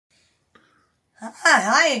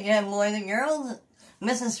Hi again, boys and girls.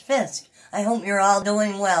 Mrs. Fiske. I hope you're all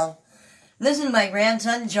doing well. This is my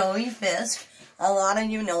grandson, Joey Fiske. A lot of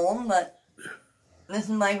you know him, but this is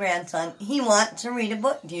my grandson. He wants to read a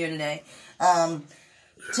book to you today. I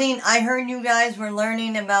heard you guys were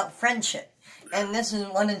learning about friendship, and this is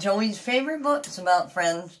one of Joey's favorite books about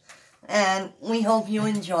friends, and we hope you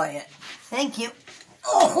enjoy it. Thank you.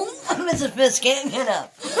 Oh, Mrs. Fiske can't get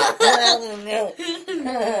up.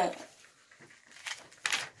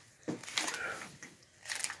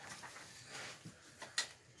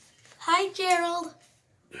 Hi, Gerald.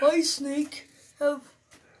 Hi, Snake.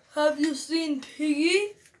 Have you seen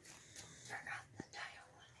Piggy?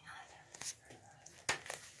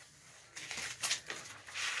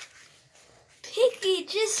 Piggy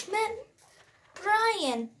just met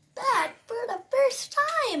Brian back for the first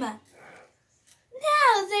time. Now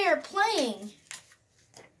they're playing.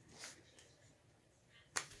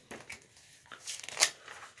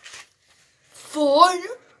 Fun.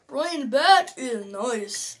 Brian Bat is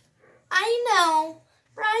nice. I know.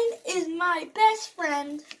 Brian is my best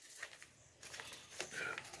friend.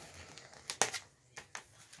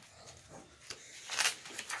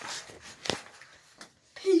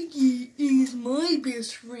 Piggy is my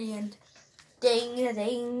best friend.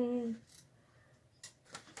 Ding-a-ding.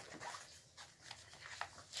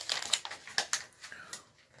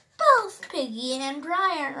 Both Piggy and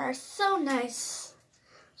Brian are so nice.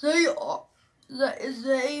 They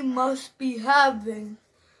must be having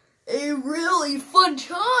a really fun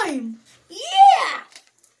time. Yeah!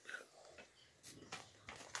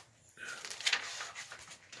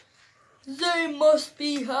 They must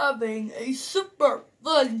be having a super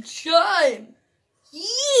fun time.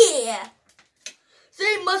 Yeah!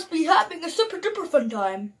 They must be having a super duper fun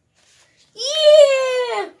time.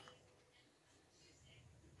 Yeah!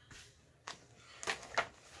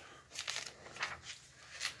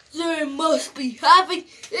 They must be having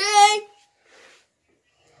a...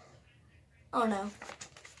 Oh no.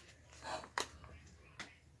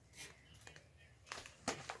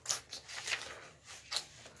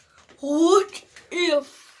 What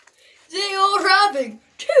if they are having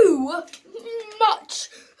too much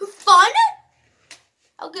fun?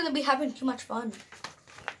 I'm gonna be having too much fun.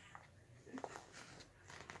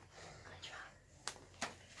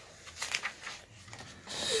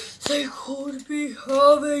 They could be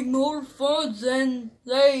having more fun than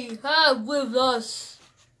they have with us.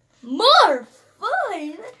 More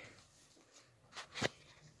fun?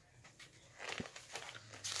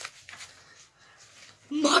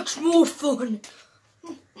 Much more fun.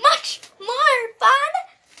 Much more fun?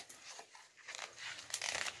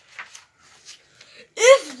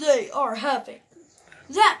 If they are having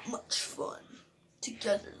that much fun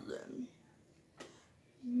together, then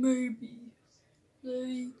maybe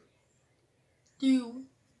they do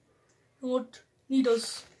not need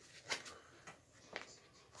us.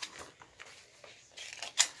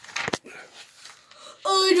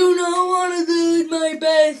 I do not want to lose my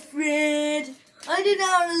best friend. I do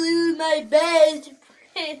not want to lose my best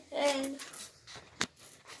friend.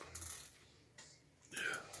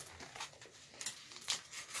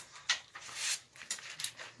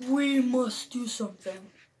 We must do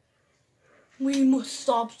something. We must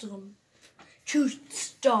stop them to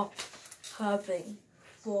stop having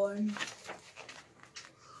fun.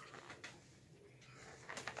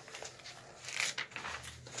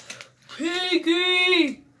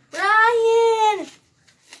 Piggy! Brian!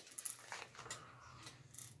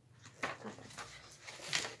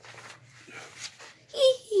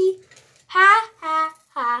 Hee hee. Ha ha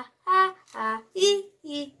ha ha ha. Hee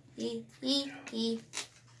hee hee hee hee.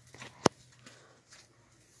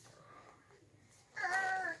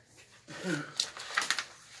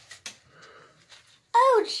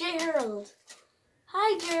 Oh, Gerald.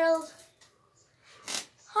 Hi, Gerald.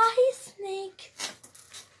 Hi, Snake.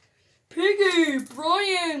 Piggy,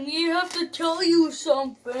 Brian, we have to tell you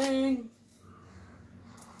something.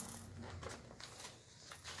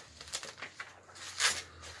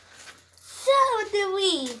 So do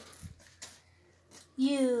we.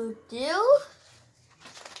 You do?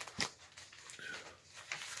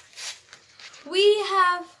 We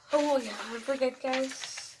have... Oh, yeah, I forget,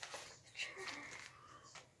 guys.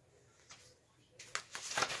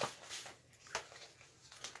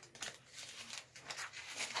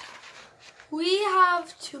 We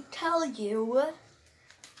have to tell you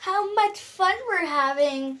how much fun we're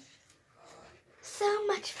having. So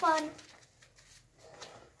much fun.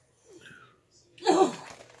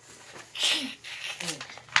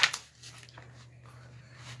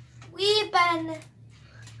 We've been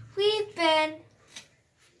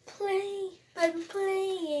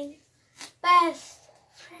playing best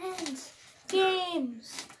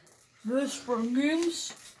Best friend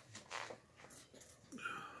games.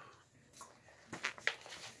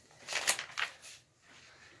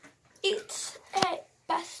 It's a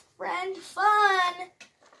best friend fun.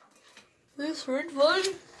 Best friend fun.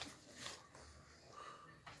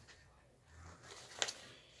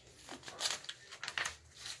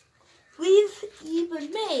 We've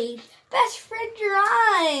even made best friend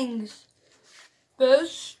drawings.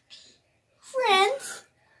 Best Friends,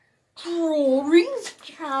 drawings.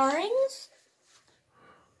 drawings.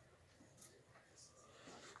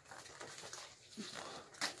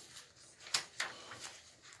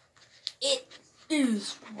 It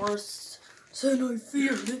Is worse than I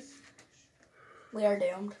feared. we are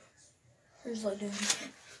doomed. Here's like doomed.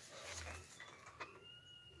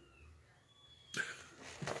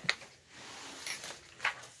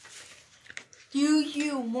 Do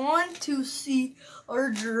you want to see our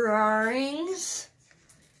drawings?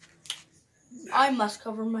 I must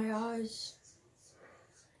cover my eyes.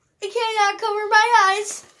 I cannot cover my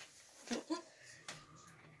eyes.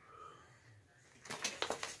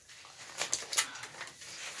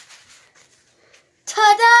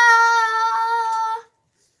 Ta-da!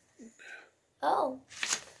 Oh.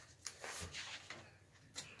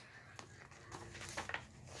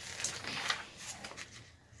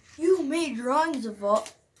 You made drawings of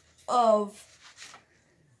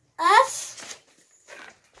Us?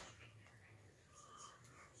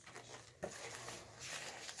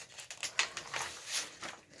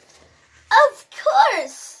 Of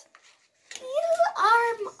course! You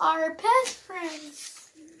are our best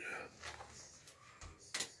friends.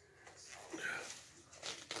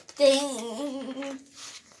 Ding.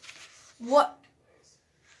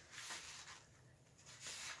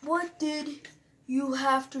 what did you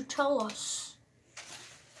have to tell us?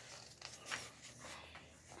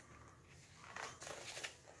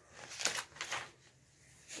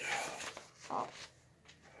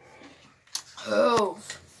 Oh,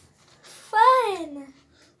 Fun.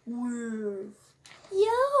 with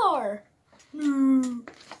Your new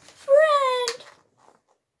friend.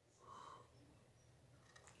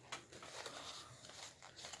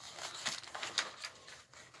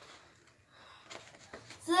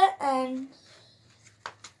 The end.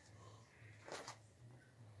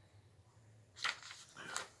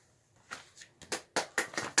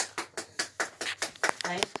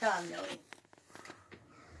 Nice job, Millie.